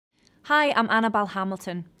Hi, I'm Annabel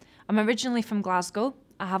Hamilton. I'm originally from Glasgow.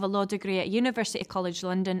 I have a law degree at University College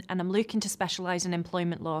London and I'm looking to specialise in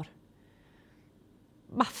employment law.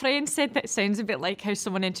 My friend said that sounds a bit like how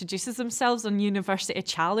someone introduces themselves on University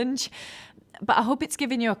Challenge, but I hope it's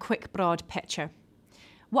given you a quick, broad picture.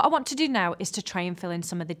 What I want to do now is to try and fill in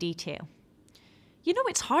some of the detail. You know,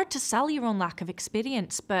 it's hard to sell your own lack of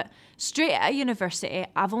experience, but straight out of university,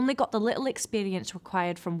 I've only got the little experience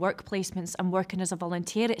required from work placements and working as a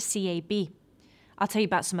volunteer at CAB. I'll tell you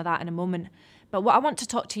about some of that in a moment, but what I want to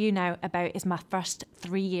talk to you now about is my first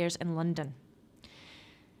 3 years in London.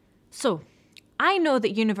 So, I know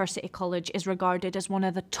that University College is regarded as one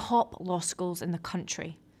of the top law schools in the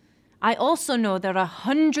country. I also know there are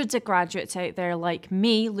hundreds of graduates out there like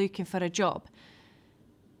me looking for a job.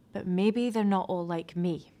 But maybe they're not all like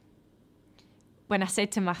me. When I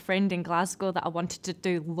said to my friend in Glasgow that I wanted to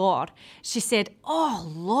do law, she said, "Oh,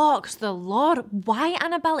 locks, the law. Why,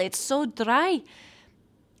 Annabel? It's so dry."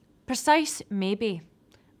 Precise, maybe.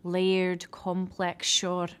 Layered, complex,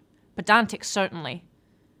 sure. Pedantic, certainly.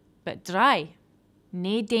 But dry?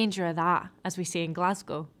 Nae danger of that, as we say in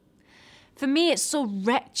Glasgow. For me, it's so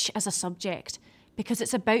rich as a subject because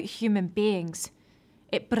it's about human beings.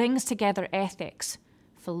 It brings together ethics,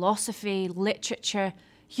 philosophy, literature,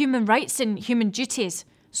 human rights and human duties,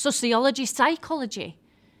 sociology, psychology.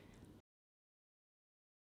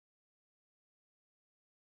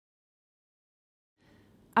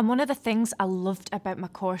 And one of the things I loved about my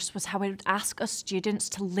course was how it would ask us students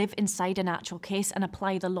to live inside an actual case and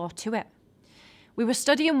apply the law to it. We were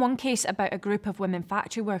studying one case about a group of women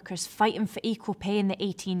factory workers fighting for equal pay in the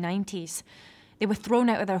 1890s. They were thrown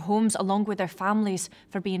out of their homes along with their families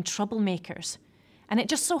for being troublemakers. And it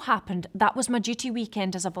just so happened that was my duty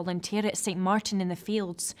weekend as a volunteer at St. Martin in the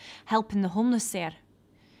Fields, helping the homeless there.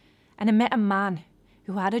 And I met a man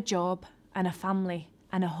who had a job and a family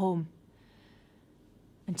and a home,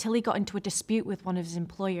 until he got into a dispute with one of his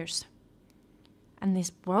employers. And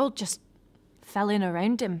this world just fell in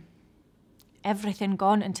around him. Everything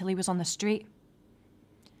gone until he was on the street.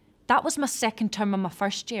 That was my second term of my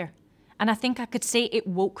first year, and I think I could say it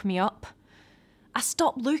woke me up. I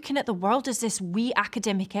stopped looking at the world as this wee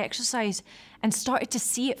academic exercise and started to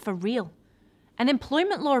see it for real. And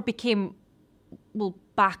employment law became, well,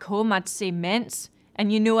 back home I'd say men's.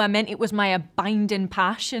 And you know I meant it was my abiding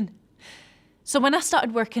passion. So when I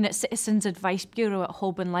started working at Citizens Advice Bureau at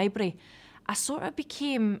Holborn Library, I sort of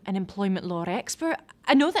became an employment law expert.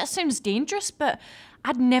 I know that sounds dangerous, but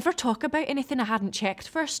I'd never talk about anything I hadn't checked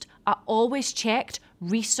first. I always checked,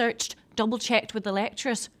 researched, double-checked with the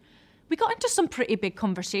lecturers. We got into some pretty big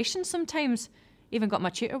conversations sometimes. Even got my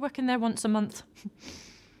tutor working there once a month.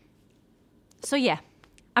 So yeah,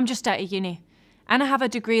 I'm just out of uni. And I have a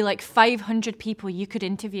degree like 500 people you could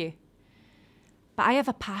interview. But I have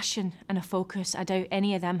a passion and a focus I doubt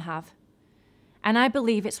any of them have. And I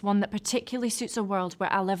believe it's one that particularly suits a world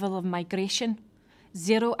where our level of migration,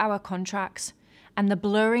 0-hour contracts, and the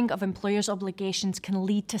blurring of employers' obligations can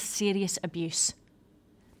lead to serious abuse.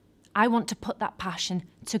 I want to put that passion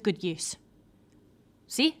to good use.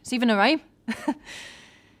 See? It's even a rhyme.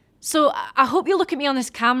 So I hope you'll look at me on this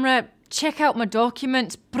camera, check out my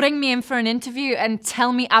documents, bring me in for an interview and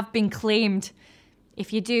tell me I've been claimed.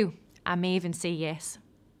 If you do, I may even say yes.